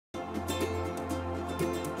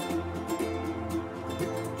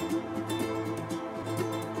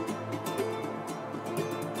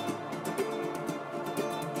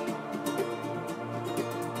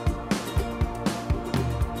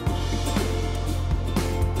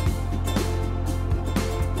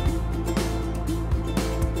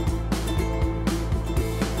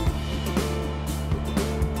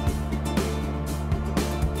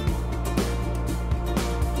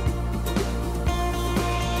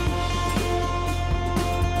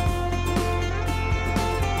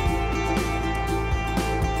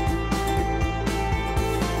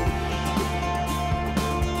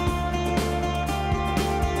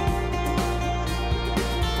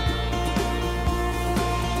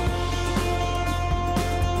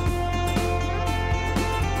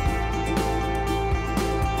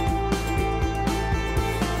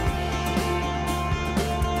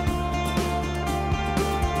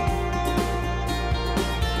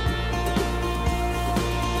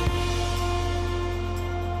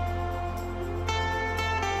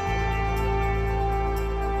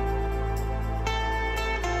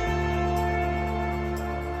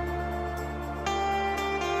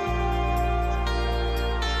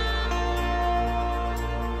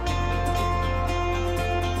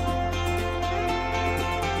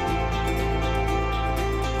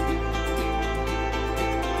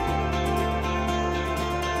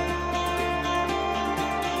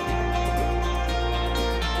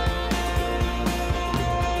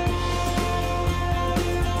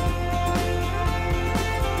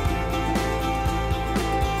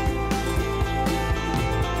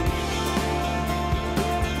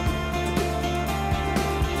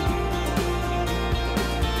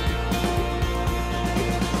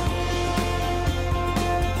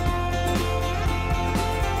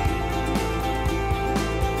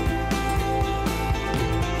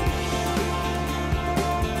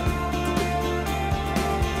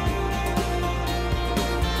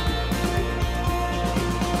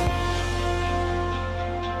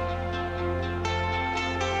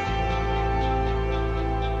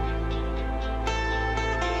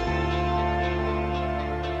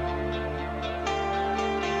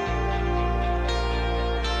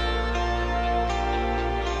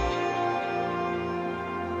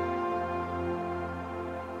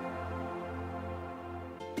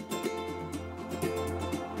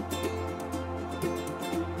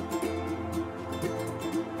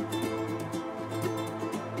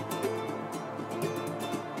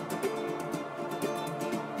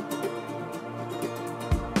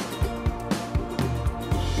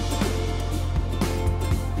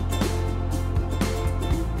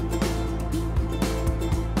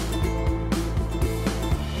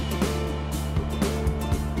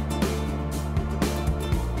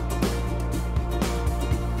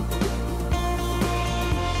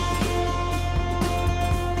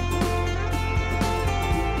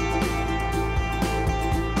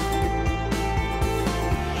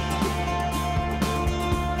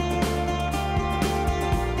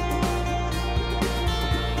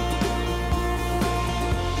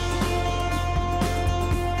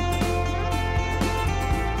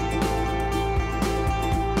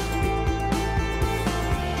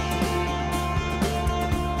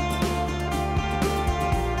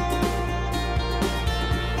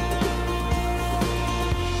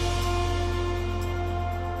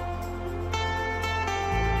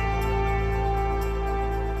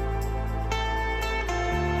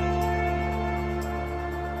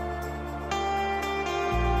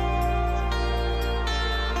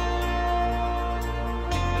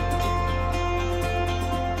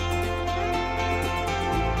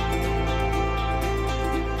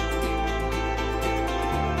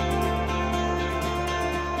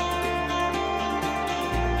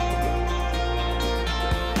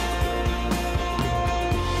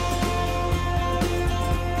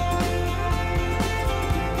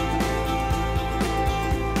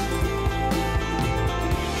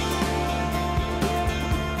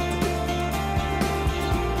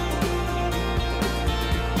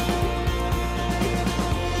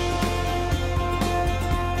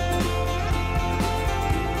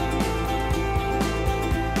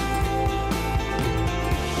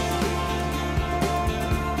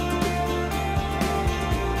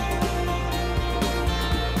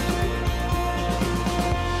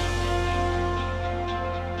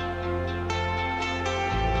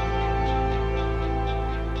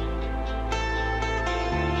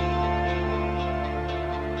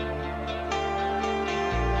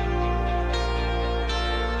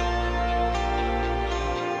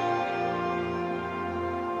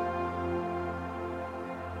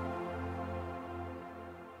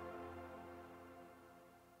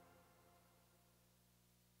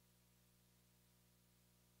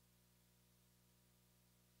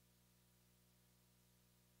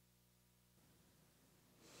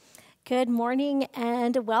Good morning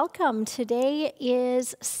and welcome. Today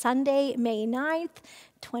is Sunday, May 9th,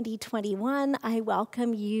 2021. I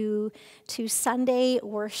welcome you to Sunday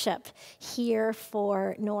worship here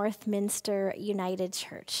for Northminster United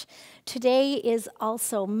Church. Today is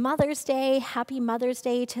also Mother's Day. Happy Mother's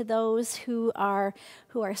Day to those who are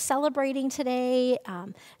celebrating today,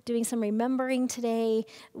 doing some remembering today.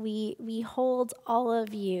 We hold all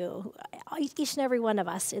of you, each and every one of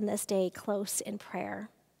us in this day, close in prayer.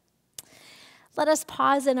 Let us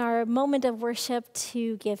pause in our moment of worship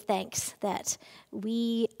to give thanks that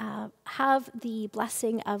we have the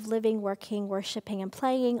blessing of living, working, worshiping, and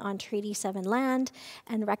playing on Treaty 7 land,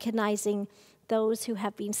 and recognizing those who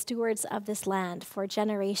have been stewards of this land for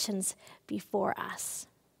generations before us.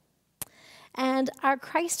 And our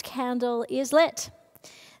Christ candle is lit.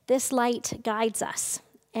 This light guides us,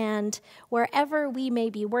 and wherever we may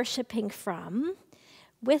be worshiping from,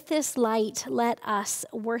 with this light, let us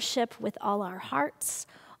worship with all our hearts,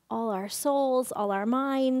 all our souls, all our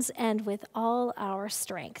minds, and with all our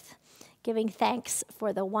strength, giving thanks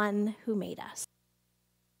for the one who made us.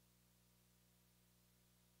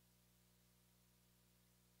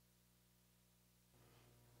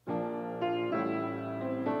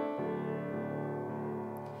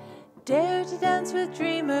 Dare to dance with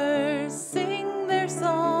dreamers, sing their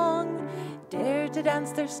song. Dare to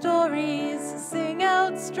dance their stories, sing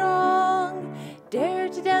out strong. Dare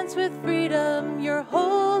to dance with freedom your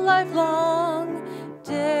whole life long.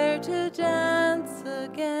 Dare to dance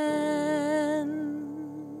again.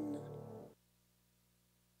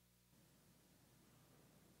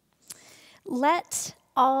 Let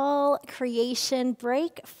all creation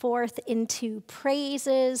break forth into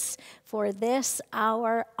praises for this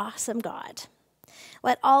our awesome God.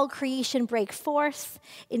 Let all creation break forth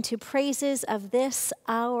into praises of this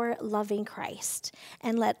our loving Christ.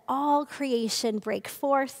 And let all creation break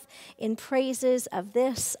forth in praises of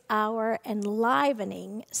this our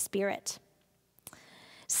enlivening Spirit.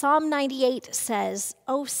 Psalm 98 says,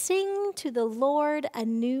 "Oh, sing to the Lord a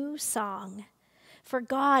new song, for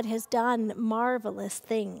God has done marvelous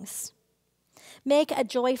things. Make a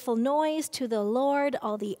joyful noise to the Lord,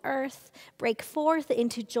 all the earth. Break forth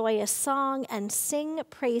into joyous song and sing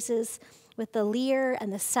praises with the lyre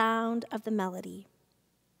and the sound of the melody.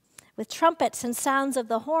 With trumpets and sounds of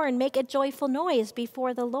the horn, make a joyful noise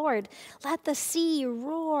before the Lord. Let the sea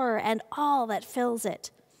roar and all that fills it.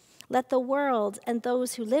 Let the world and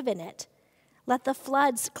those who live in it. Let the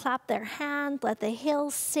floods clap their hands. Let the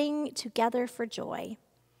hills sing together for joy."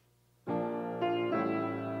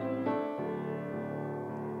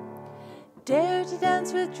 Dare to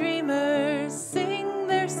dance with dreamers, sing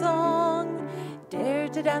their song. Dare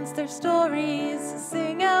to dance their stories,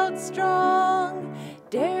 sing out strong.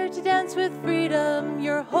 Dare to dance with freedom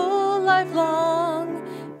your whole life long.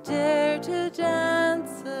 Dare to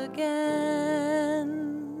dance again.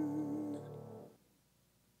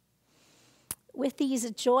 With these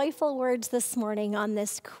joyful words this morning on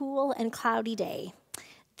this cool and cloudy day,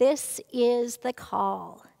 this is the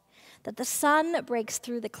call. That the sun breaks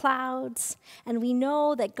through the clouds, and we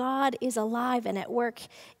know that God is alive and at work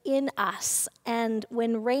in us. And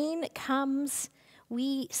when rain comes,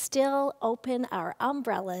 we still open our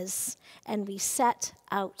umbrellas and we set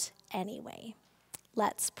out anyway.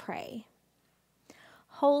 Let's pray.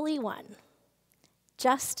 Holy One,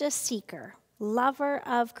 justice seeker, lover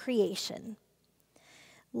of creation,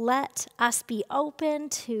 let us be open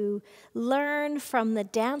to learn from the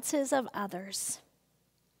dances of others.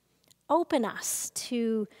 Open us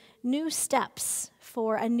to new steps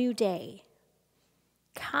for a new day.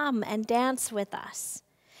 Come and dance with us.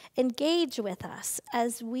 Engage with us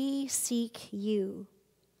as we seek you,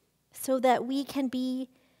 so that we can be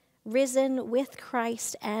risen with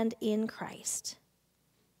Christ and in Christ.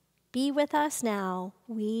 Be with us now,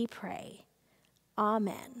 we pray.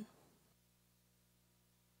 Amen.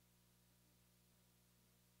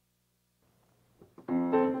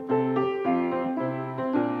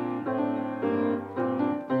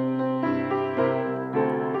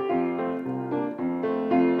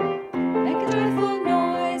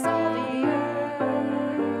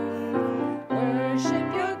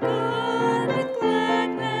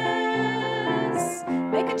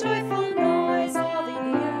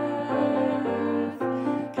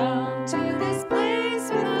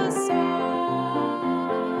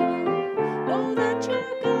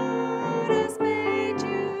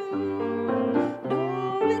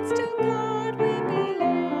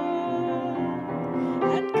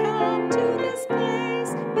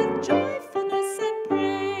 Joyfulness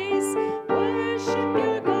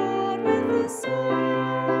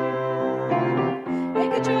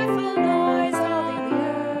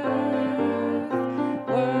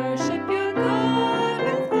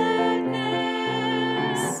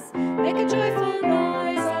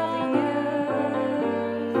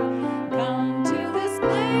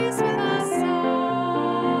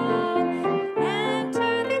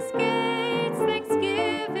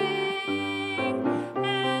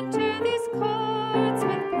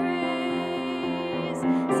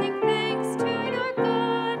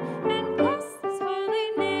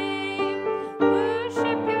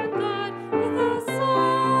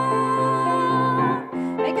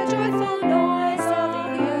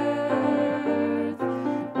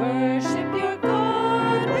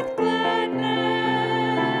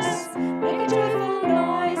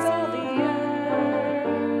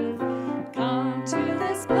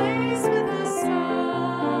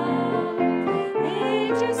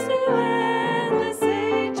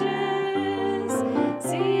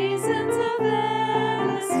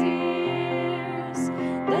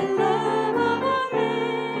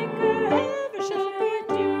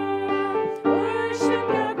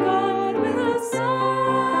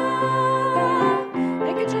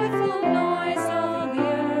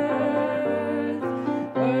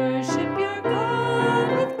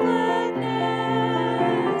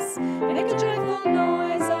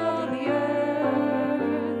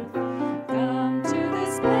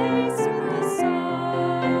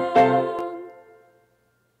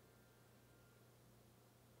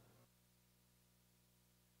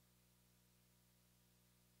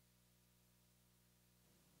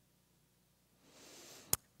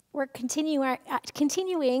we're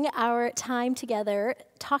continuing our time together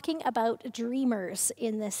talking about dreamers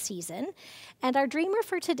in this season. And our dreamer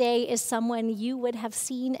for today is someone you would have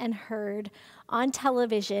seen and heard on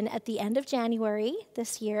television at the end of January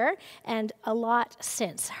this year and a lot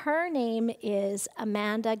since. Her name is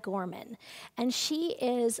Amanda Gorman, and she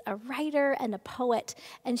is a writer and a poet,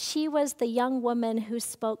 and she was the young woman who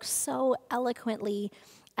spoke so eloquently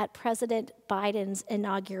at President Biden's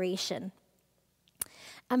inauguration.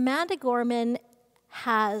 Amanda Gorman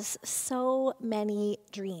has so many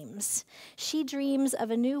dreams. She dreams of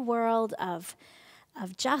a new world of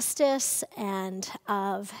justice and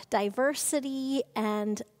of diversity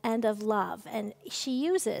and of love. And she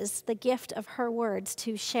uses the gift of her words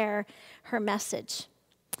to share her message.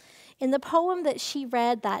 In the poem that she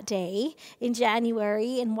read that day in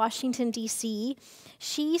January in Washington, D.C.,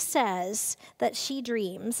 she says that she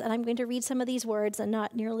dreams, and I'm going to read some of these words and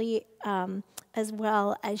not nearly as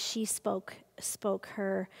well as she spoke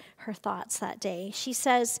her thoughts that day. She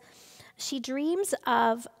says, she dreams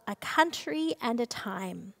of a country and a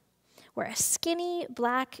time where a skinny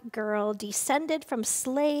black girl descended from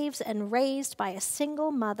slaves and raised by a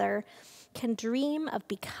single mother can dream of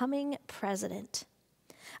becoming president.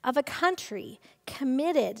 Of a country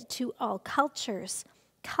committed to all cultures,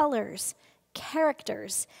 colors,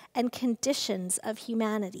 characters, and conditions of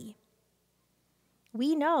humanity.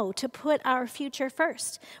 We know to put our future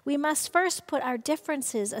first. We must first put our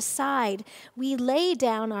differences aside. We lay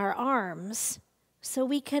down our arms so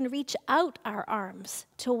we can reach out our arms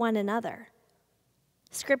to one another.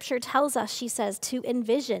 Scripture tells us, she says, to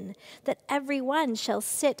envision that everyone shall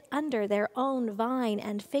sit under their own vine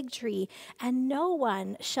and fig tree, and no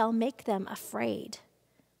one shall make them afraid.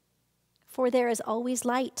 For there is always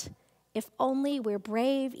light, if only we're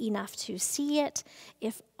brave enough to see it,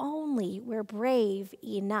 if only we're brave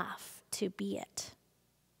enough to be it.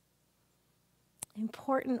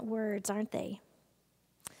 Important words, aren't they?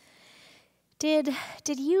 Did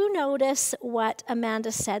you notice what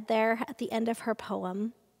Amanda said there at the end of her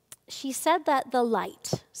poem? She said that the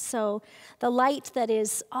light, so the light that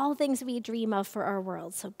is all things we dream of for our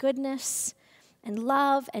world, so goodness and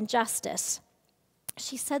love and justice,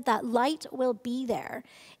 she said that light will be there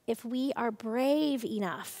if we are brave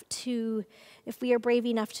enough to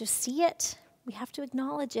see it. We have to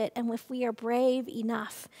acknowledge it, and if we are brave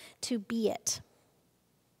enough to be it.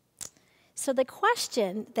 So the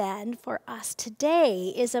question then for us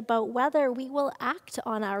today is about whether we will act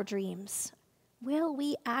on our dreams. Will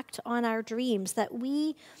we act on our dreams that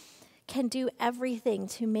we can do everything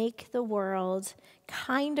to make the world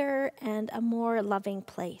kinder and a more loving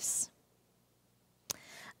place?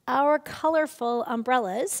 Our colorful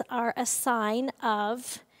umbrellas are a sign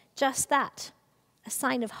of just that, a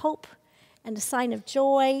sign of hope and a sign of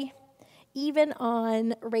joy, even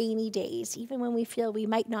on rainy days, even when we feel we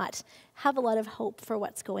might not have a lot of hope for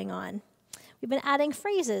what's going on. We've been adding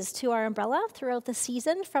phrases to our umbrella throughout the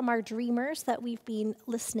season from our dreamers that we've been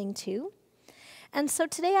listening to. And so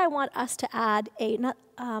today I want us to add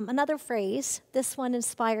another phrase, this one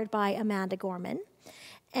inspired by Amanda Gorman.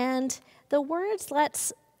 And the words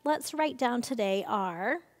let's write down today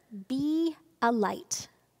are, be a light.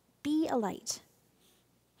 Be a light.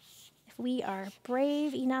 If we are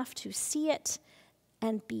brave enough to see it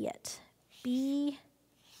and be it.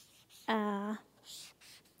 I'm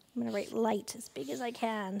going to write light as big as I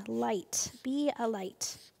can. Light. Be a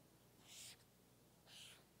light.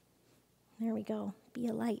 There we go. Be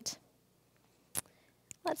a light.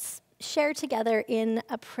 Let's share together in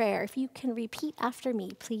a prayer. If you can repeat after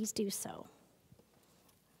me, please do so.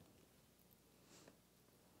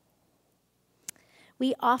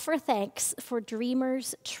 We offer thanks for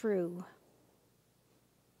dreamers true,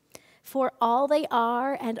 for all they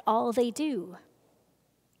are and all they do.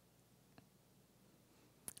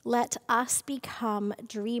 Let us become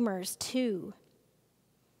dreamers too,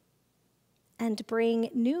 and bring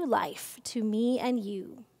new life to me and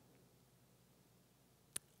you.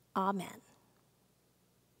 Amen.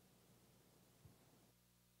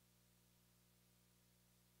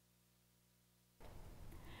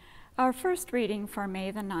 Our first reading for May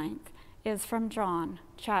the 9th is from John,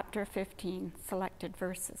 chapter 15, selected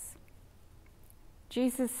verses.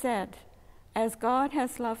 Jesus said, "As God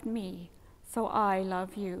has loved me, so I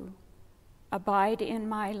love you. Abide in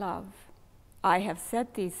my love. I have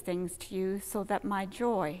said these things to you so that my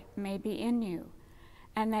joy may be in you,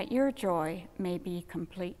 and that your joy may be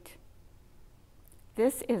complete.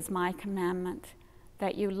 This is my commandment,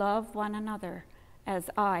 that you love one another as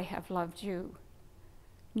I have loved you.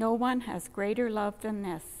 No one has greater love than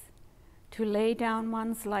this, to lay down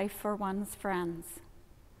one's life for one's friends.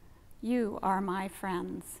 You are my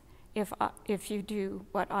friends, if you do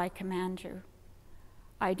what I command you.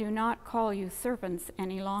 I do not call you servants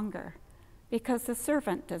any longer, because the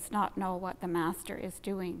servant does not know what the master is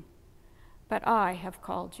doing, but I have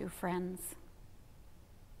called you friends.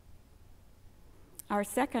 Our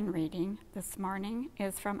second reading this morning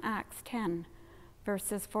is from Acts 10,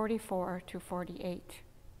 verses 44 to 48.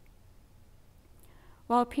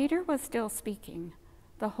 While Peter was still speaking,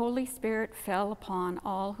 the Holy Spirit fell upon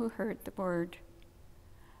all who heard the word.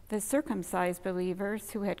 The circumcised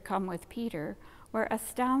believers who had come with Peter were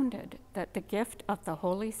astounded that the gift of the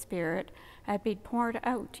Holy Spirit had been poured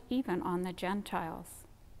out even on the Gentiles,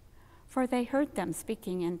 for they heard them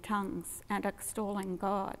speaking in tongues and extolling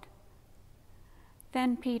God.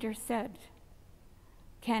 Then Peter said,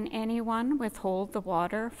 "Can anyone withhold the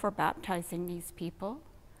water for baptizing these people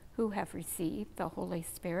who have received the Holy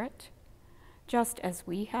Spirit, just as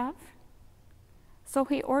we have?" So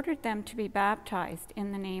he ordered them to be baptized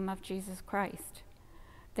in the name of Jesus Christ.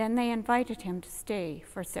 Then they invited him to stay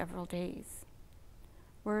for several days.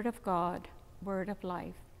 Word of God, word of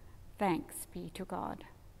life. Thanks be to God.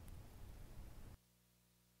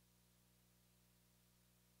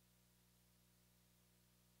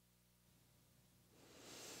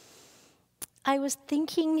 I was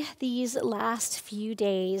thinking these last few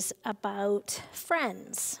days about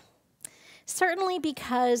friends. Certainly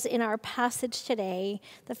because in our passage today,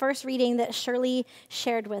 the first reading that Shirley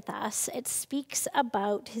shared with us, it speaks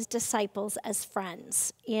about his disciples as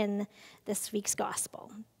friends in this week's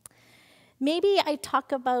gospel. Maybe I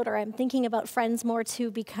talk about, or I'm thinking about friends more too,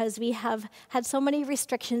 because we have had so many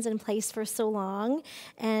restrictions in place for so long,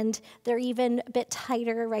 and they're even a bit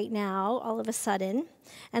tighter right now, all of a sudden.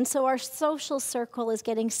 And so our social circle is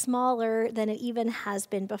getting smaller than it even has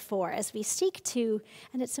been before as we seek to,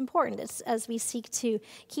 and it's important, as we seek to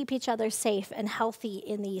keep each other safe and healthy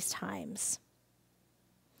in these times.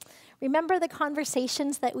 Remember the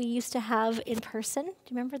conversations that we used to have in person? Do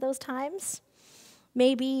you remember those times?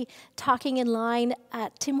 Maybe talking in line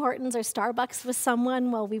at Tim Hortons or Starbucks with someone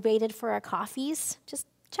while we waited for our coffees, just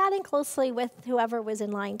chatting closely with whoever was in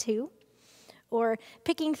line too. Or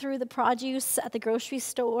picking through the produce at the grocery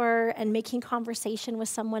store and making conversation with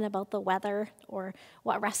someone about the weather or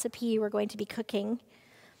what recipe you were going to be cooking.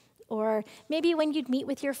 Or maybe when you'd meet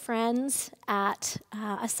with your friends at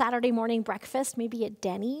a Saturday morning breakfast, maybe at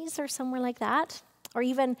Denny's or somewhere like that. Or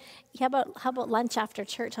even, how about lunch after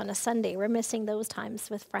church on a Sunday? We're missing those times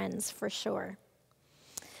with friends for sure.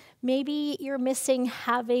 Maybe you're missing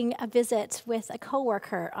having a visit with a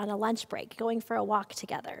coworker on a lunch break, going for a walk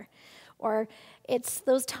together. Or it's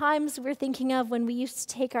those times we're thinking of when we used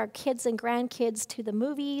to take our kids and grandkids to the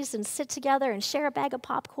movies and sit together and share a bag of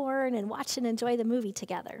popcorn and watch and enjoy the movie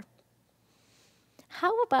together.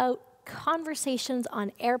 How about conversations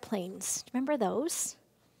on airplanes? Remember those?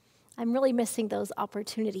 I'm really missing those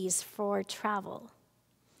opportunities for travel.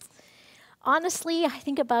 Honestly, I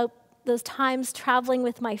think about those times traveling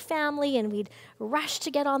with my family, and we'd rush to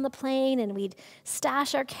get on the plane, and we'd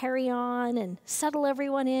stash our carry-on and settle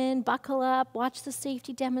everyone in, buckle up, watch the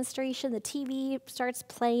safety demonstration, the TV starts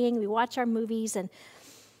playing, we watch our movies, and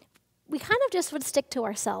we kind of just would stick to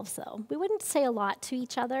ourselves, though. We wouldn't say a lot to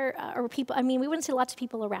each other, we wouldn't say a lot to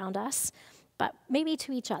people around us, but maybe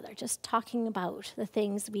to each other, just talking about the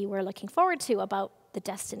things we were looking forward to about the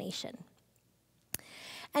destination.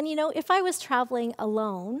 And if I was traveling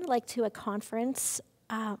alone, like to a conference,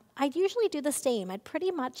 I'd usually do the same. I'd pretty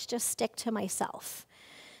much just stick to myself.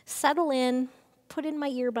 Settle in, put in my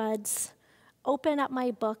earbuds, open up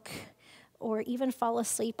my book, or even fall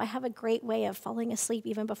asleep. I have a great way of falling asleep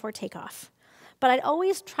even before takeoff. But I'd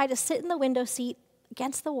always try to sit in the window seat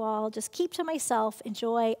against the wall, just keep to myself,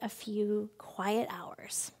 enjoy a few quiet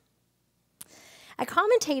hours. A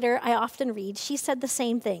commentator I often read, she said the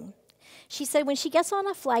same thing. She said when she gets on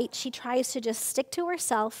a flight, she tries to just stick to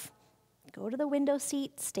herself, go to the window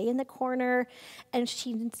seat, stay in the corner, and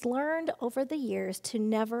she's learned over the years to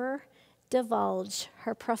never divulge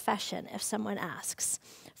her profession if someone asks,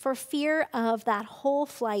 for fear of that whole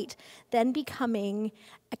flight then becoming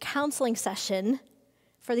a counseling session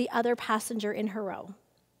for the other passenger in her row.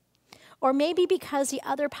 Or maybe because the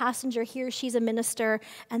other passenger here, she's a minister,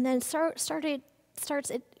 and then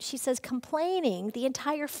she says, complaining the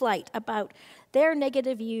entire flight about their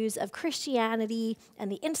negative views of Christianity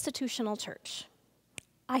and the institutional church.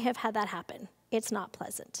 I have had that happen. It's not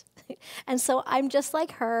pleasant. And so I'm just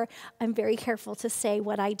like her. I'm very careful to say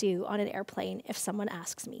what I do on an airplane if someone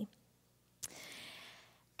asks me.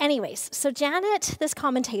 Anyways, so Janet, this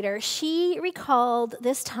commentator, she recalled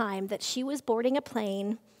this time that she was boarding a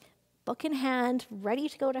plane book in hand, ready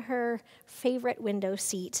to go to her favorite window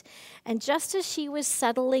seat. And just as she was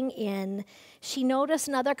settling in, she noticed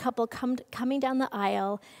another couple coming down the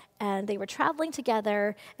aisle, and they were traveling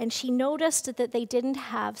together, and she noticed that they didn't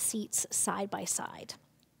have seats side by side.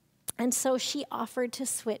 And so she offered to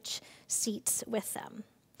switch seats with them.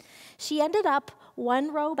 She ended up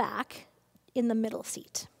one row back in the middle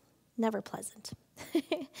seat. Never pleasant.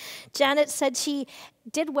 Janet said she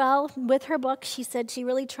did well with her book. She said she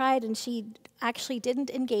really tried, and she actually didn't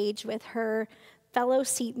engage with her fellow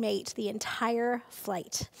seatmate the entire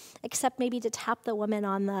flight, except maybe to tap the woman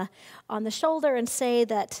on the shoulder and say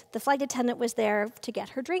that the flight attendant was there to get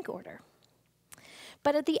her drink order.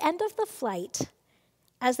 But at the end of the flight,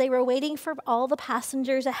 as they were waiting for all the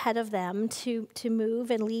passengers ahead of them to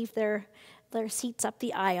move and leave their seats up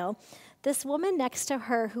the aisle, this woman next to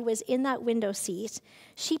her who was in that window seat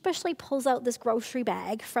sheepishly pulls out this grocery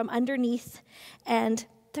bag from underneath, and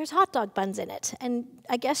there's hot dog buns in it. And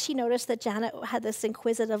I guess she noticed that Janet had this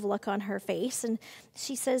inquisitive look on her face, and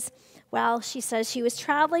she says she was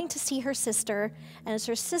traveling to see her sister, and it's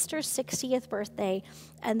her sister's 60th birthday,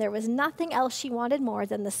 and there was nothing else she wanted more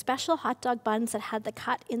than the special hot dog buns that had the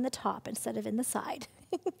cut in the top instead of in the side.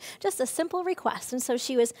 Just a simple request. And so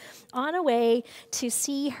she was on her way to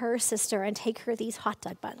see her sister and take her these hot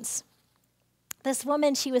dog buns. This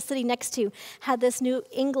woman she was sitting next to had this New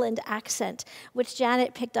England accent, which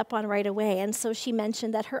Janet picked up on right away. And so she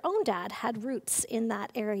mentioned that her own dad had roots in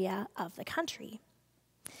that area of the country.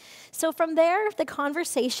 So from there, the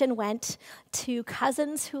conversation went to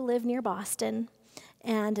cousins who live near Boston,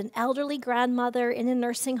 and an elderly grandmother in a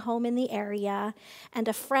nursing home in the area, and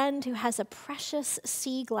a friend who has a precious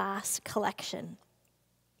sea glass collection.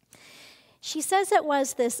 She says it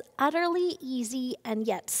was this utterly easy and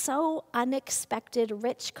yet so unexpected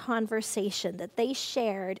rich conversation that they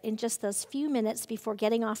shared in just those few minutes before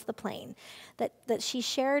getting off the plane, that she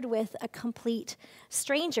shared with a complete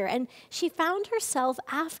stranger. And she found herself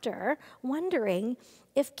after wondering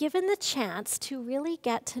if given the chance to really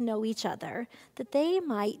get to know each other, that they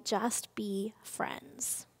might just be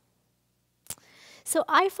friends. So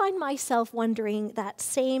I find myself wondering that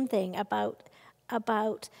same thing about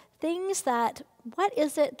things what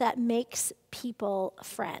is it that makes people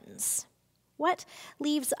friends? What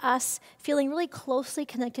leaves us feeling really closely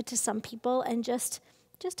connected to some people and just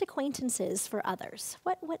acquaintances for others?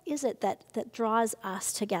 What is it that draws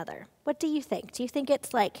us together? What do you think? Do you think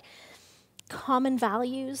it's like common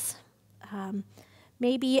values,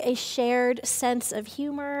 maybe a shared sense of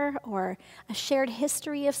humor or a shared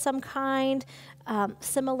history of some kind,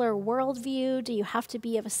 similar worldview? Do you have to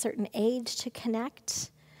be of a certain age to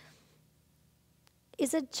connect?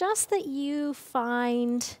 Is it just that you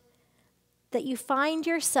find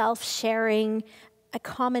yourself sharing a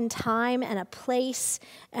common time and a place,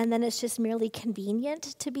 and then it's just merely convenient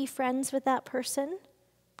to be friends with that person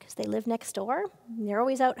because they live next door and you're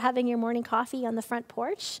always out having your morning coffee on the front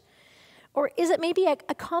porch? Or is it maybe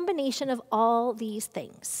a combination of all these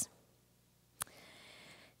things?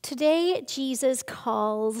 Today, Jesus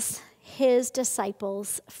calls his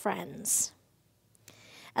disciples friends.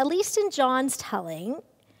 At least in John's telling,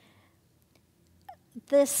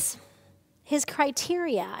 his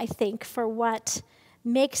criteria, I think, for what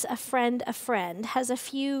makes a friend has a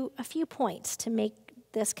few points to make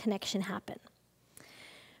this connection happen.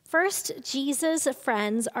 First, Jesus'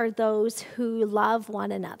 friends are those who love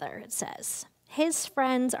one another, it says. His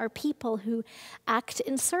friends are people who act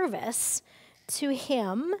in service to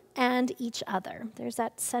him and each other. There's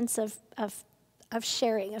that sense of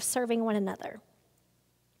sharing, of serving one another.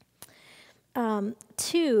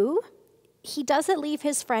 Two, he doesn't leave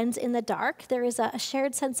his friends in the dark. There is a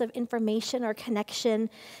shared sense of information or connection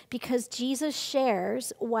because Jesus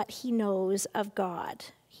shares what he knows of God.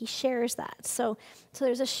 He shares that. So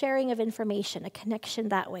there's a sharing of information, a connection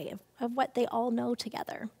that way of what they all know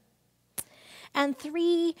together. And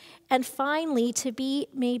three, and finally, to be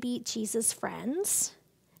maybe Jesus' friends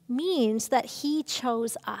means that he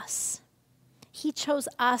chose us. He chose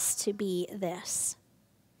us to be this.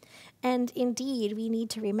 And indeed, we need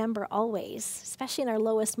to remember always, especially in our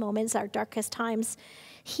lowest moments, our darkest times,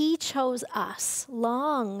 he chose us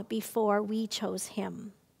long before we chose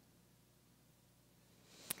him.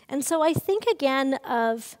 And so I think again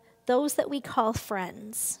of those that we call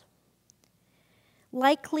friends.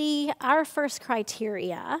 Likely our first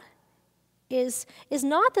criteria is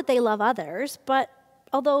not that they love others, but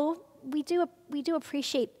although we do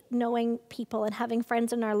appreciate knowing people and having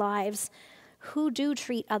friends in our lives who do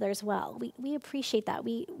treat others well. We appreciate that.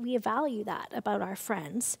 We value that about our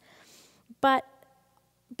friends. But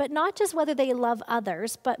not just whether they love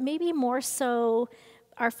others, but maybe more so,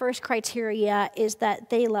 our first criteria is that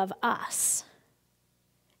they love us.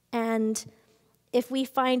 And if we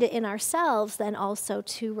find it in ourselves, then also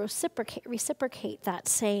to reciprocate that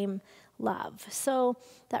same love. So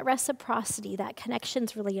that reciprocity, that connection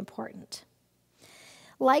is really important.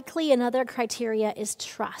 Likely another criteria is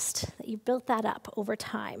trust, that you've built that up over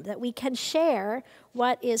time, that we can share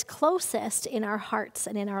what is closest in our hearts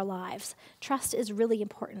and in our lives. Trust is really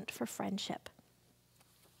important for friendship.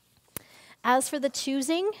 As for the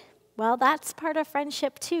choosing, well, that's part of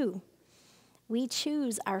friendship too. We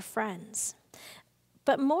choose our friends.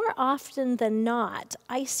 But more often than not,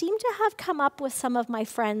 I seem to have come up with some of my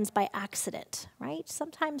friends by accident, right?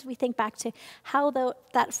 Sometimes we think back to how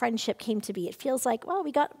that friendship came to be. It feels like, well,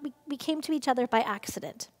 we came to each other by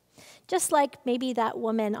accident. Just like maybe that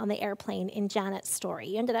woman on the airplane in Janet's story.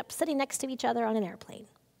 You ended up sitting next to each other on an airplane.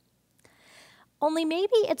 Only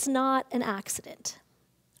maybe it's not an accident.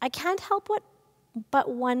 I can't help but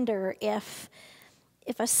wonder if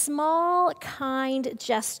a small, kind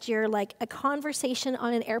gesture like a conversation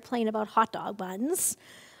on an airplane about hot dog buns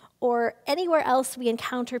or anywhere else we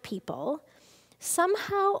encounter people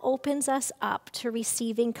somehow opens us up to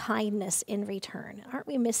receiving kindness in return. Aren't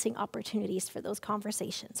we missing opportunities for those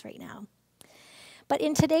conversations right now? But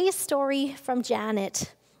in today's story from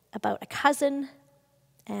Janet about a cousin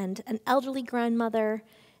and an elderly grandmother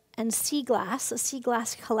and a sea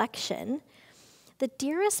glass collection, the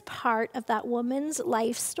dearest part of that woman's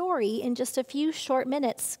life story in just a few short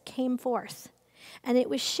minutes came forth. And it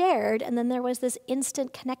was shared, and then there was this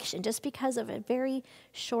instant connection just because of a very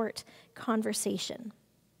short conversation.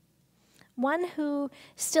 One who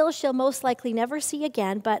still she'll most likely never see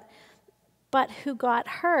again, but who got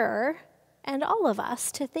her and all of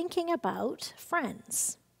us to thinking about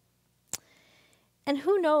friends. And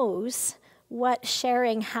who knows what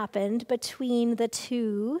sharing happened between the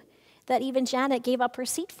two that even Janet gave up her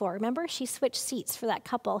seat for. Remember, she switched seats for that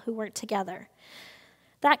couple who weren't together.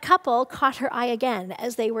 That couple caught her eye again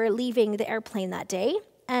as they were leaving the airplane that day.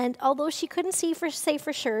 And although she couldn't say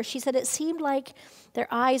for sure, she said it seemed like their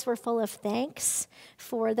eyes were full of thanks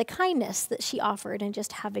for the kindness that she offered and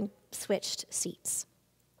just having switched seats.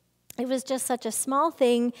 It was just such a small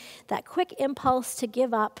thing, that quick impulse to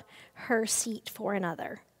give up her seat for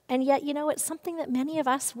another. And yet, it's something that many of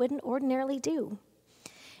us wouldn't ordinarily do.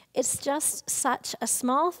 It's just such a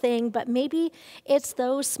small thing, but maybe it's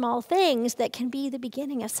those small things that can be the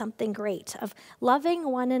beginning of something great, of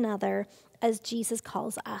loving one another as Jesus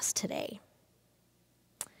calls us today.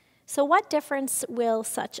 So what difference will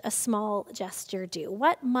such a small gesture do?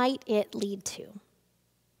 What might it lead to?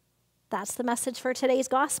 That's the message for today's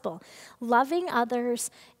gospel. Loving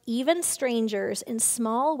others, even strangers, in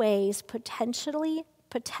small ways potentially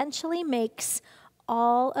makes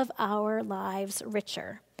all of our lives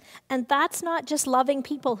richer. And that's not just loving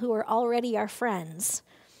people who are already our friends.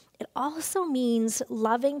 It also means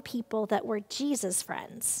loving people that were Jesus'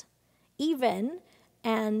 friends, even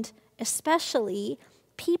and especially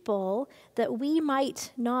people that we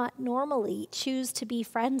might not normally choose to be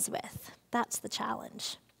friends with. That's the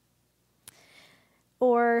challenge.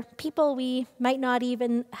 Or people we might not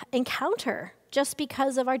even encounter just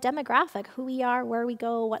because of our demographic, who we are, where we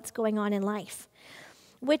go, what's going on in life.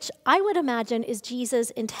 Which I would imagine is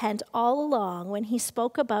Jesus' intent all along when he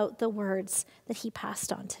spoke about the words that he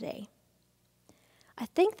passed on today. I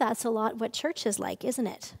think that's a lot what church is like, isn't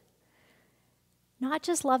it? Not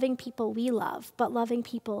just loving people we love, but loving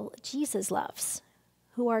people Jesus loves,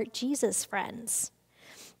 who are Jesus' friends.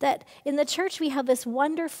 That in the church we have this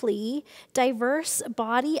wonderfully diverse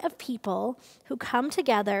body of people who come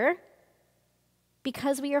together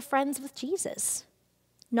because we are friends with Jesus.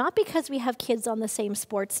 Not because we have kids on the same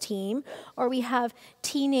sports team, or we have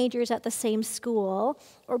teenagers at the same school,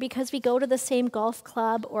 or because we go to the same golf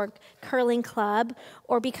club or curling club,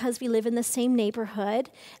 or because we live in the same neighborhood.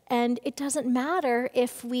 And it doesn't matter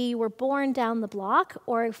if we were born down the block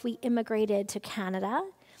or if we immigrated to Canada.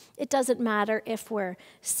 It doesn't matter if we're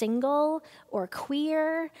single or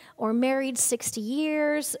queer or married 60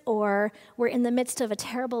 years or we're in the midst of a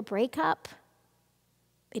terrible breakup.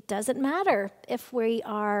 It doesn't matter if we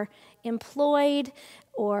are employed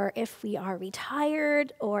or if we are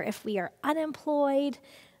retired or if we are unemployed.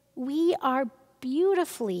 We are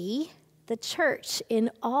beautifully the church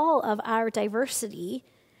in all of our diversity,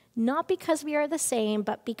 not because we are the same,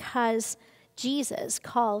 but because Jesus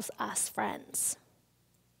calls us friends.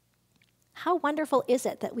 How wonderful is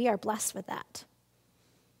it that we are blessed with that?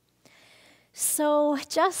 So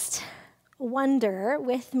just wonder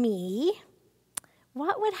with me,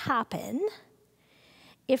 what would happen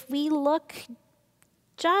if we look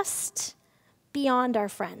just beyond our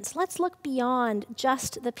friends. Let's look beyond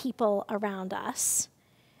just the people around us.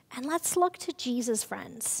 And let's look to Jesus'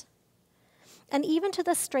 friends. And even to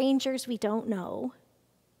the strangers we don't know.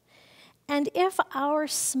 And if our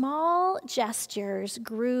small gestures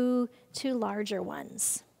grew to larger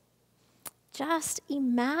ones, just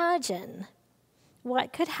imagine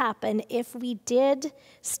what could happen if we did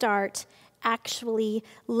start actually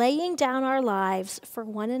laying down our lives for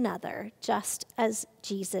one another, just as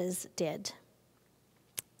Jesus did.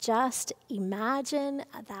 Just imagine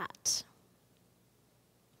that.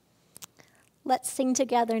 Let's sing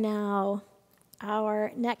together now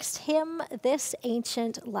our next hymn, This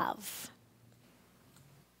Ancient Love.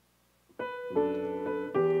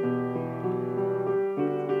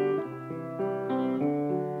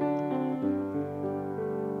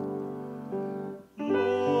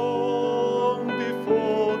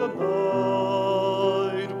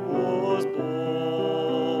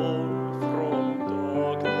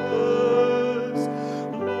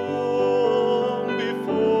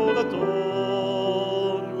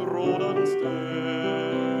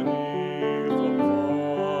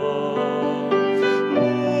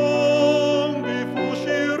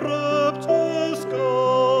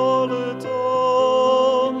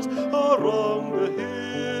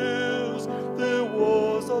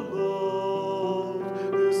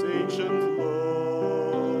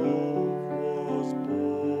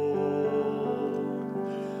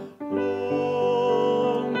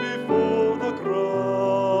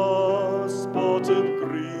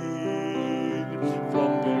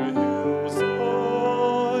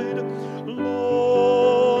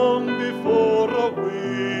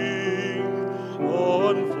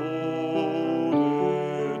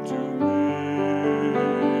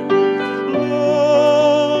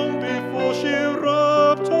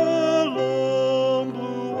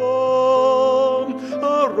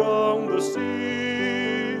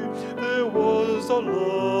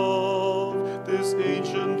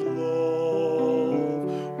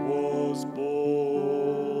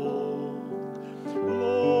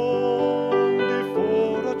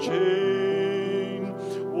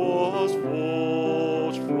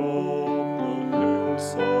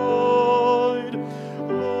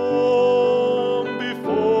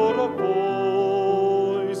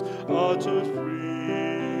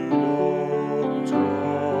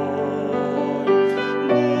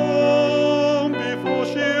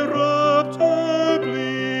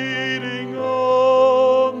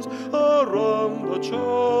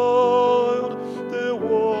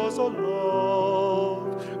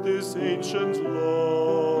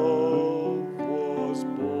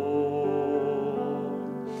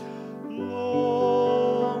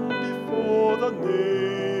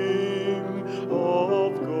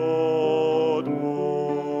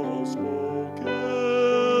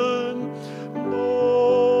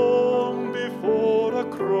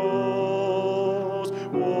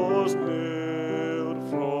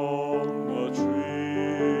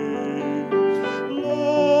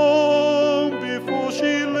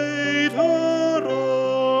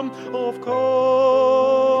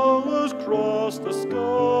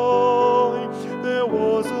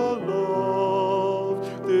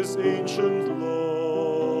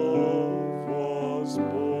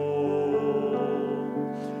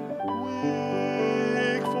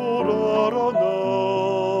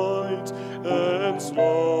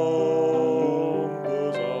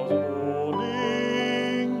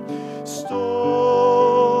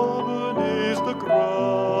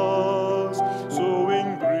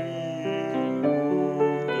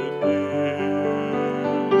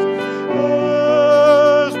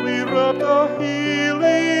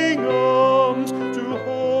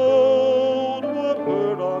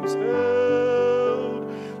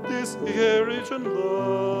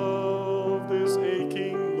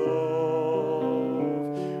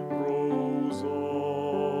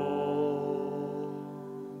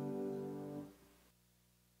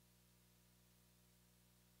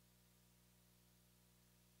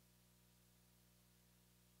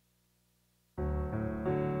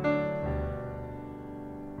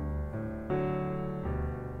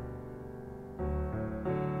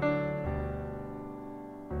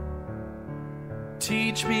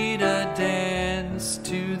 Teach me to dance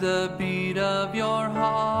to the beat of your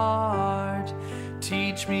heart.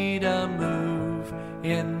 Teach me to move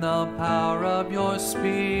in the power of your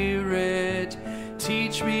spirit.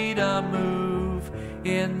 Teach me to move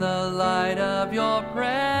in the light of your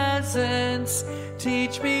presence.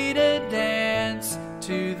 Teach me to dance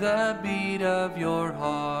to the beat of your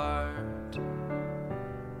heart.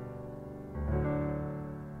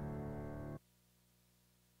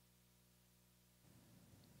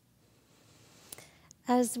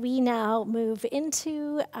 As we now move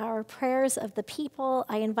into our prayers of the people,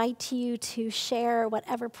 I invite you to share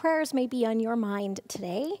whatever prayers may be on your mind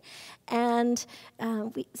today, and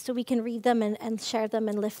so we can read them and share them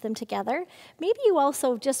and lift them together. Maybe you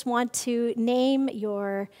also just want to name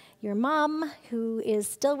your mom who is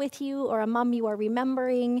still with you, or a mom you are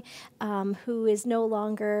remembering who is no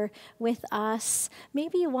longer with us.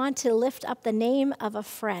 Maybe you want to lift up the name of a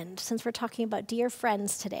friend, since we're talking about dear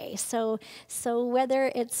friends today. So whether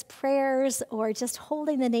it's prayers or just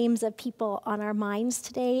holding the names of people on our minds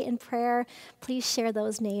today in prayer, please share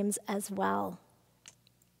those names as well.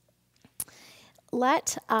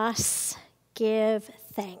 Let us give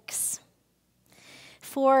thanks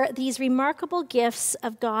for these remarkable gifts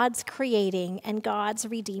of God's creating and God's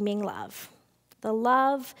redeeming love, the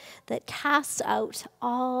love that casts out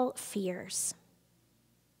all fears.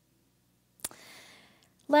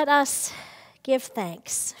 Let us give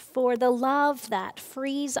thanks for the love that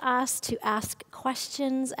frees us to ask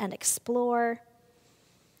questions and explore,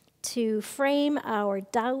 to frame our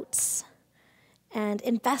doubts and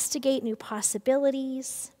investigate new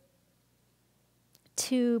possibilities,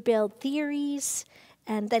 to build theories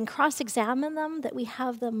and then cross-examine them, that we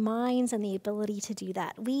have the minds and the ability to do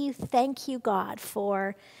that. We thank you, God,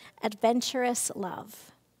 for adventurous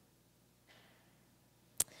love,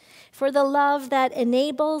 for the love that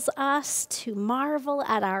enables us to marvel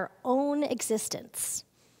at our own existence,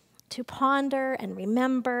 to ponder and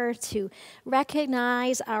remember, to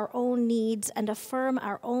recognize our own needs and affirm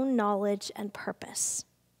our own knowledge and purpose.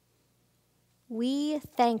 We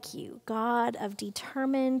thank you, God of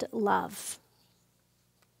determined love,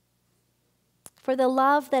 for the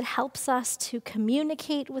love that helps us to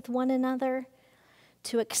communicate with one another,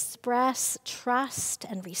 to express trust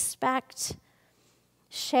and respect,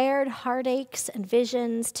 shared heartaches and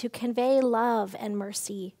visions, to convey love and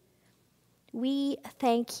mercy. We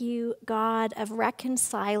thank you, God of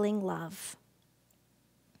reconciling love,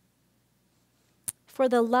 for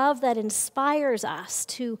the love that inspires us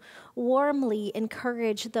to warmly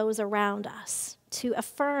encourage those around us, to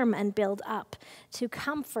affirm and build up, to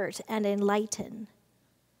comfort and enlighten.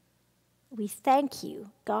 We thank you,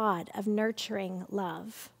 God of nurturing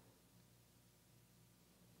love,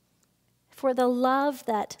 for the love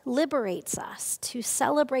that liberates us to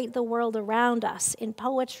celebrate the world around us in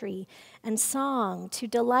poetry and song, to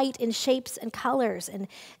delight in shapes and colors and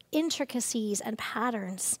intricacies and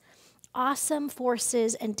patterns, awesome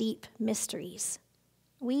forces and deep mysteries.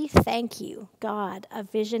 We thank you, God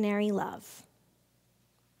of visionary love,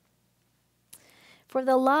 for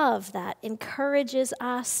the love that encourages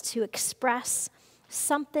us to express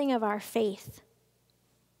something of our faith,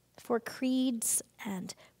 for creeds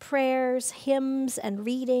and prayers, hymns and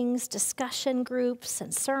readings, discussion groups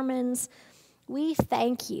and sermons. We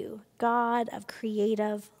thank you, God of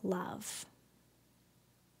creative love.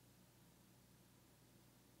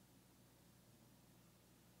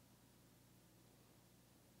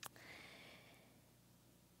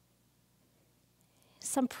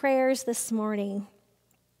 Some prayers this morning.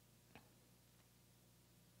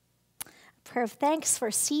 A prayer of thanks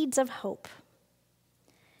for seeds of hope.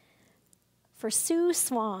 For Sue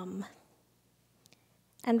Swam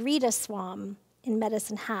and Rita Swam in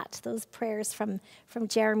Medicine Hat, those prayers from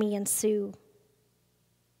Jeremy and Sue.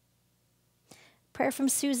 Prayer from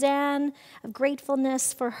Suzanne of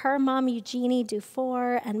gratefulness for her mom Eugenie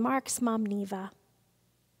Dufour and Mark's mom Neva.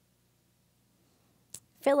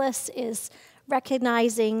 Phyllis is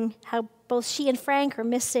recognizing how both she and Frank are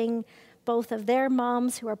missing both of their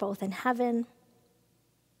moms who are both in heaven.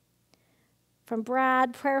 From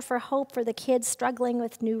Brad, prayer for hope for the kids struggling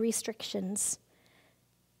with new restrictions.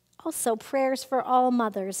 Also, prayers for all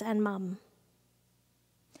mothers and mom.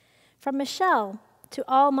 From Michelle, to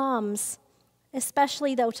all moms,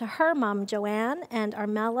 especially though to her mom, Joanne, and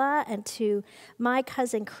Armella, and to my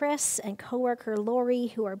cousin Chris and coworker Lori,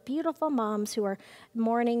 who are beautiful moms who are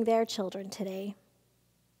mourning their children today.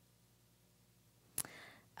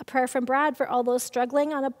 A prayer from Brad for all those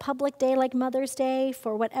struggling on a public day like Mother's Day,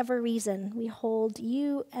 for whatever reason. We hold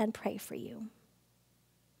you and pray for you.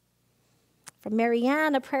 From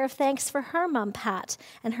Marianne, a prayer of thanks for her mom, Pat,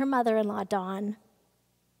 and her mother-in-law, Dawn.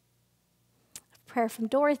 A prayer from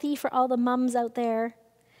Dorothy for all the mums out there.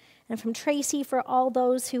 And from Tracy for all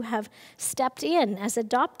those who have stepped in as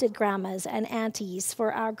adopted grandmas and aunties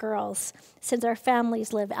for our girls, since our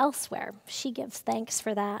families live elsewhere. She gives thanks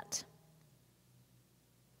for that.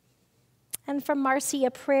 And from Marcy,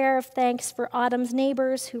 a prayer of thanks for Autumn's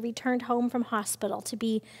neighbors who returned home from hospital to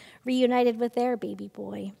be reunited with their baby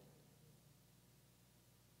boy.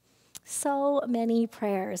 So many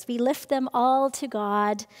prayers. We lift them all to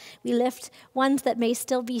God. We lift ones that may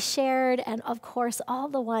still be shared, and of course, all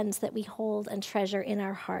the ones that we hold and treasure in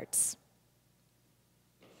our hearts.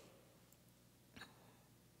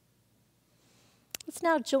 Let's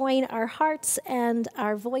now join our hearts and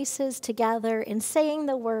our voices together in saying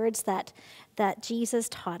the words that Jesus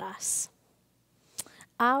taught us.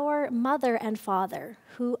 Our Mother and Father,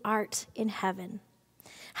 who art in heaven,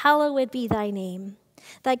 hallowed be thy name.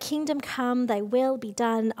 Thy kingdom come, thy will be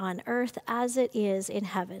done on earth as it is in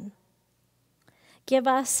heaven. Give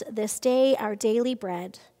us this day our daily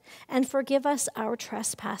bread, and forgive us our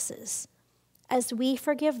trespasses, as we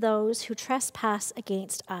forgive those who trespass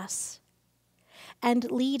against us.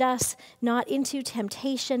 And lead us not into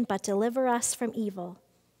temptation, but deliver us from evil.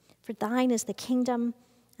 For thine is the kingdom,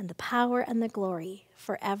 and the power, and the glory,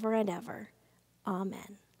 forever and ever.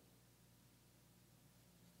 Amen.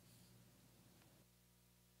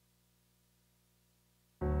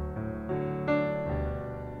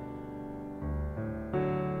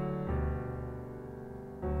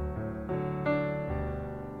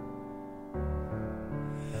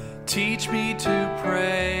 Teach me to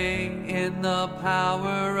pray in the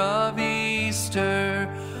power of Easter,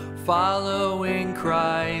 following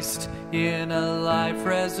Christ in a life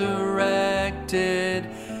resurrected.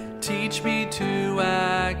 Teach me to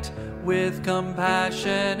act with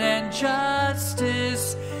compassion and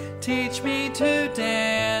justice. Teach me to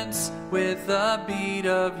dance with the beat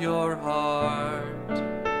of your heart.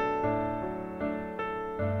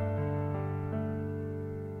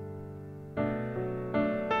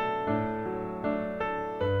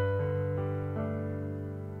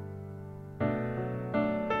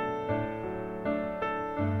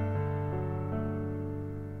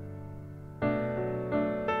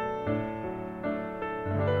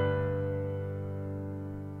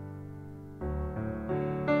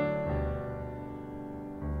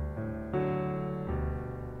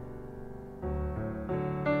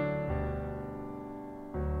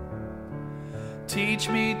 Teach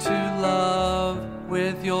me to love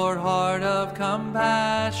with your heart of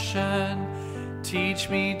compassion. Teach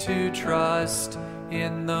me to trust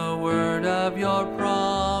in the word of your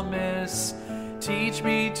promise. Teach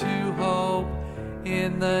me to hope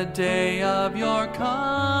in the day of your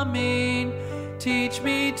coming. Teach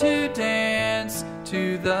me to dance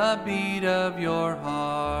to the beat of your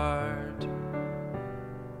heart.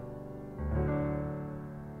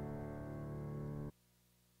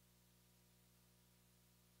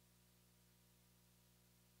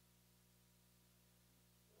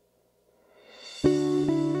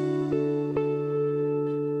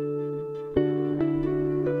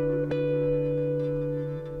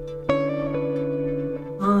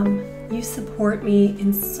 You support me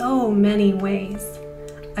in so many ways.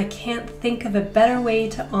 I can't think of a better way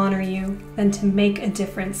to honor you than to make a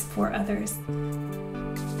difference for others.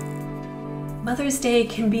 Mother's Day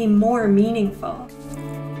can be more meaningful.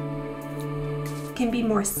 It can be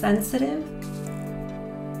more sensitive.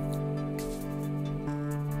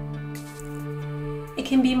 It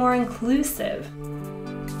can be more inclusive.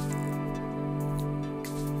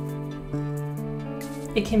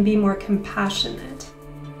 It can be more compassionate.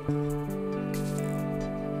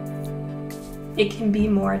 It can be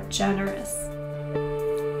more generous.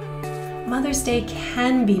 Mother's Day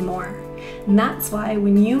can be more. And that's why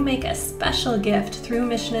when you make a special gift through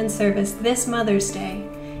Mission and Service this Mother's Day,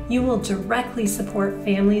 you will directly support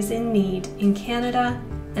families in need in Canada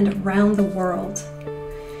and around the world.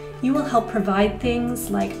 You will help provide things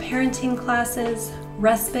like parenting classes,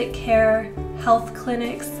 respite care, health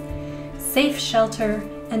clinics, safe shelter,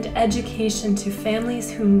 and education to families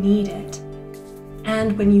who need it.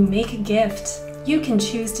 And when you make a gift, you can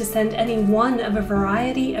choose to send any one of a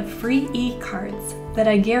variety of free e-cards that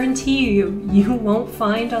I guarantee you won't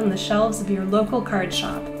find on the shelves of your local card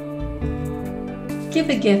shop. Give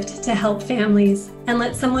a gift to help families and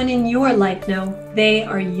let someone in your life know they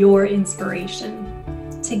are your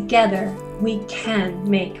inspiration. Together, we can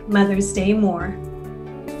make Mother's Day more.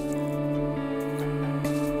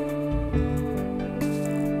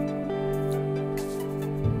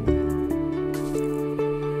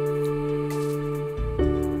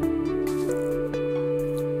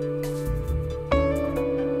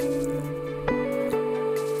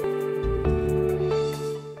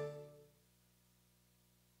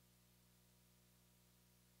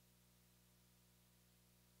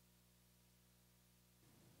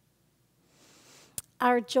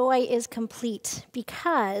 Our joy is complete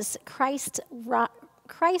because Christ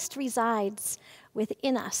resides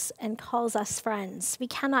within us and calls us friends. We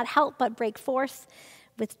cannot help but break forth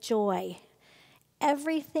with joy.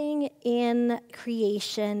 everything in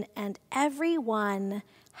creation and everyone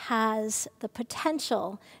has the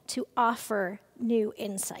potential to offer new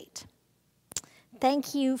insight.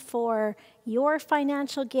 Thank you for your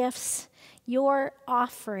financial gifts, your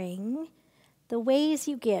offering, the ways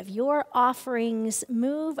you give. Your offerings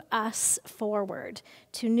move us forward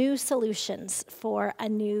to new solutions for a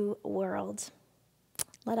new world.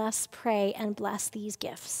 Let us pray and bless these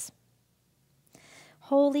gifts.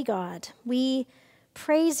 Holy God, we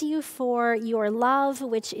praise you for your love,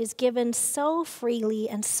 which is given so freely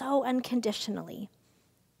and so unconditionally.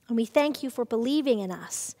 And we thank you for believing in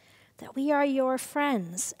us, that we are your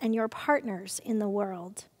friends and your partners in the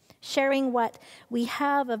world, sharing what we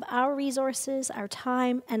have of our resources, our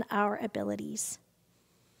time, and our abilities.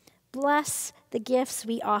 Bless the gifts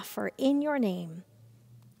we offer in your name,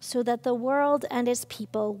 so that the world and its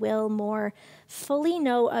people will more fully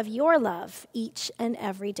know of your love each and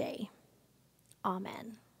every day.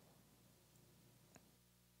 Amen.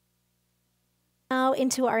 Now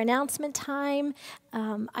into our announcement time.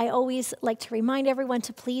 I always like to remind everyone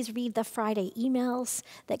to please read the Friday emails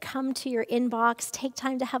that come to your inbox. Take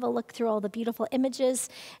time to have a look through all the beautiful images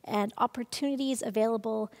and opportunities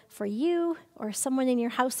available for you or someone in your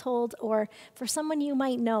household or for someone you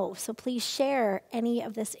might know. So please share any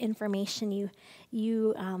of this information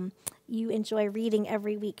you enjoy reading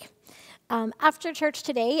every week. After church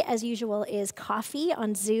today, as usual, is coffee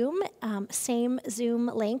on Zoom. Same Zoom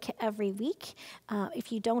link every week.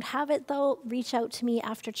 If you don't have it, though, reach out to me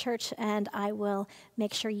after church and I will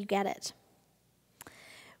make sure you get it.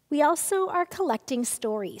 We also are collecting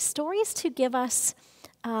stories to give us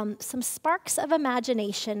some sparks of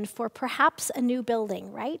imagination for perhaps a new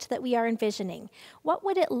building, right, that we are envisioning. What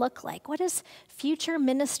would it look like? What does future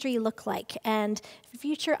ministry look like? And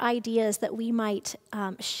future ideas that we might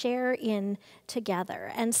share in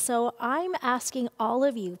together. And so I'm asking all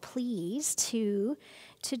of you, please, to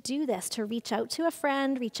do this, to reach out to a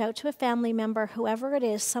friend, reach out to a family member, whoever it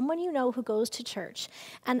is, someone you know who goes to church,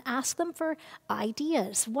 and ask them for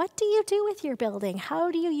ideas. What do you do with your building?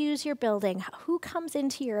 How do you use your building? Who comes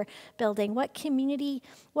into your building?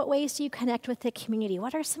 What ways do you connect with the community?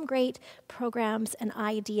 What are some great programs and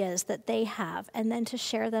ideas that they have? And then to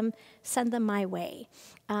share them, send them my way.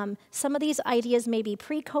 Some of these ideas may be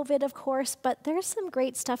pre-COVID, of course, but there's some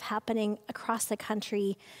great stuff happening across the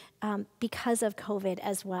country because of COVID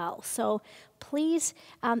as well. So please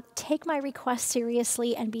take my request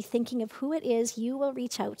seriously and be thinking of who it is you will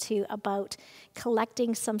reach out to about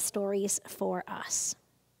collecting some stories for us.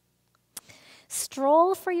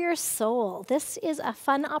 Stroll for your soul. This is a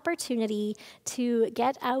fun opportunity to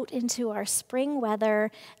get out into our spring weather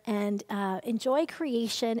and enjoy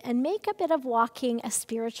creation and make a bit of walking a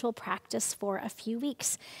spiritual practice for a few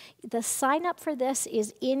weeks. The sign up for this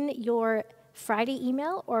is in your Friday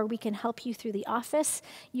email, or we can help you through the office.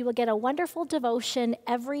 You will get a wonderful devotion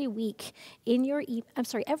every week in your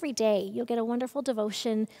every day. You'll get a wonderful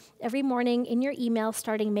devotion every morning in your email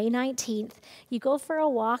starting May 19th. You go for a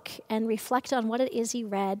walk and reflect on what it is you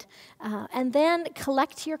read, and then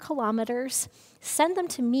collect your kilometers, send them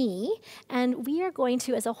to me, and we are going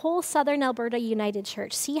to, as a whole Southern Alberta United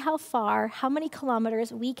Church, see how many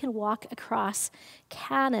kilometers we can walk across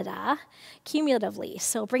Canada cumulatively.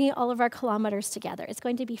 So bringing all of our kilometers together. It's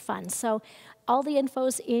going to be fun. So all the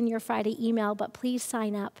info's in your Friday email, but please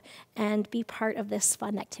sign up and be part of this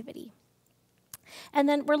fun activity. And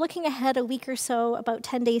then we're looking ahead a week or so, about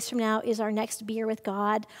 10 days from now is our next Beer with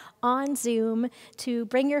God on Zoom to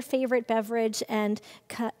bring your favorite beverage and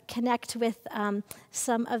connect with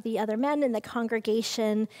some of the other men in the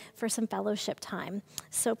congregation for some fellowship time.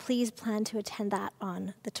 So please plan to attend that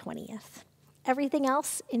on the 20th. Everything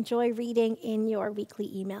else, enjoy reading in your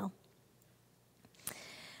weekly email.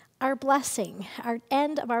 Our blessing, our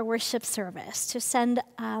end of our worship service, to send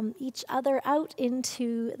each other out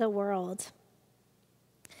into the world.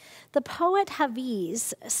 The poet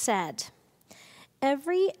Hafiz said,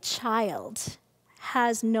 "Every child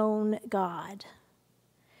has known God.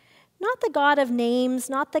 Not the God of names,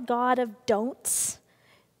 not the God of don'ts,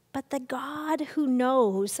 but the God who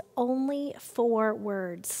knows only 4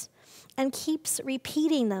 words and keeps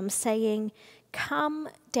repeating them, saying, 'Come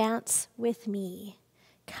dance with me,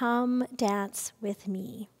 come dance with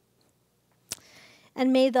me.'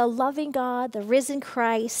 And may the loving God, the risen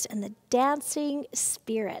Christ, and the dancing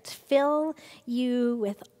Spirit fill you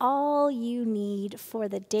with all you need for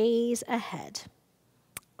the days ahead.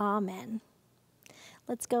 Amen."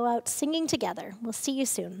 Let's go out singing together. We'll see you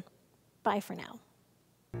soon. Bye for now.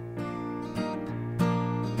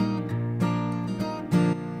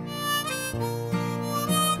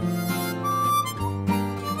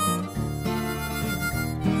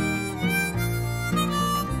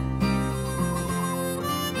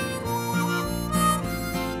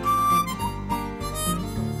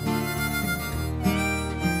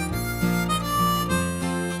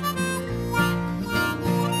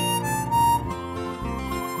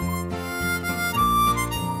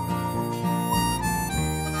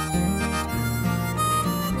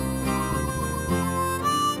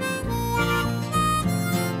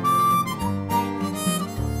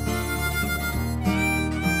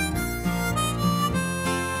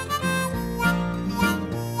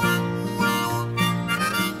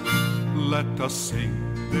 us sing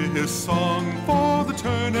this song for the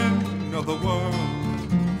turning of the world,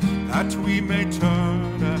 that we may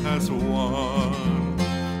turn as one.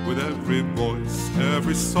 With every voice,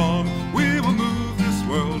 every song, we will move this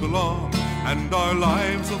world along, and our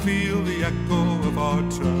lives will feel the echo of our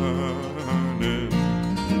turning.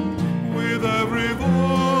 With every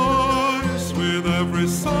voice, with every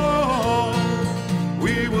song,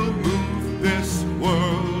 we will move this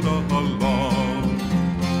world along.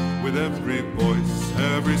 With every voice,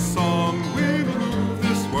 every song, we will move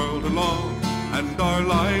this world along, and our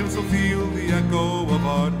lives will feel the echo of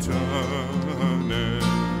our turning.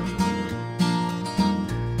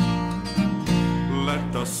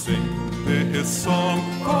 Let us sing this song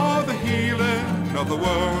for the healing of the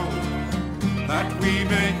world, that we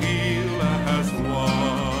may heal as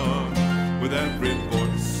one. With every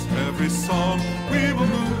voice, every song, we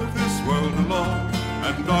will move this world along,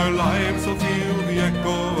 and our lives will feel the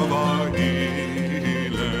echo of our healing.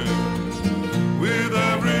 With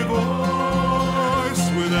every voice,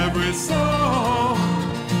 with every song,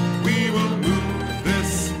 we will move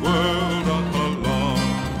this world along.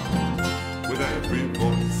 With every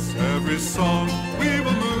voice, every song, we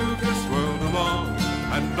will move this world along,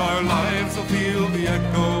 and our lives will feel the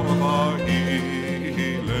echo of our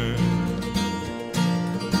healing.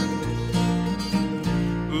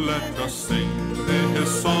 Let us sing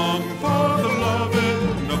this song for the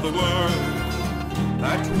loving of the world,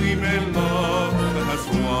 that we may love as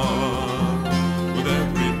one.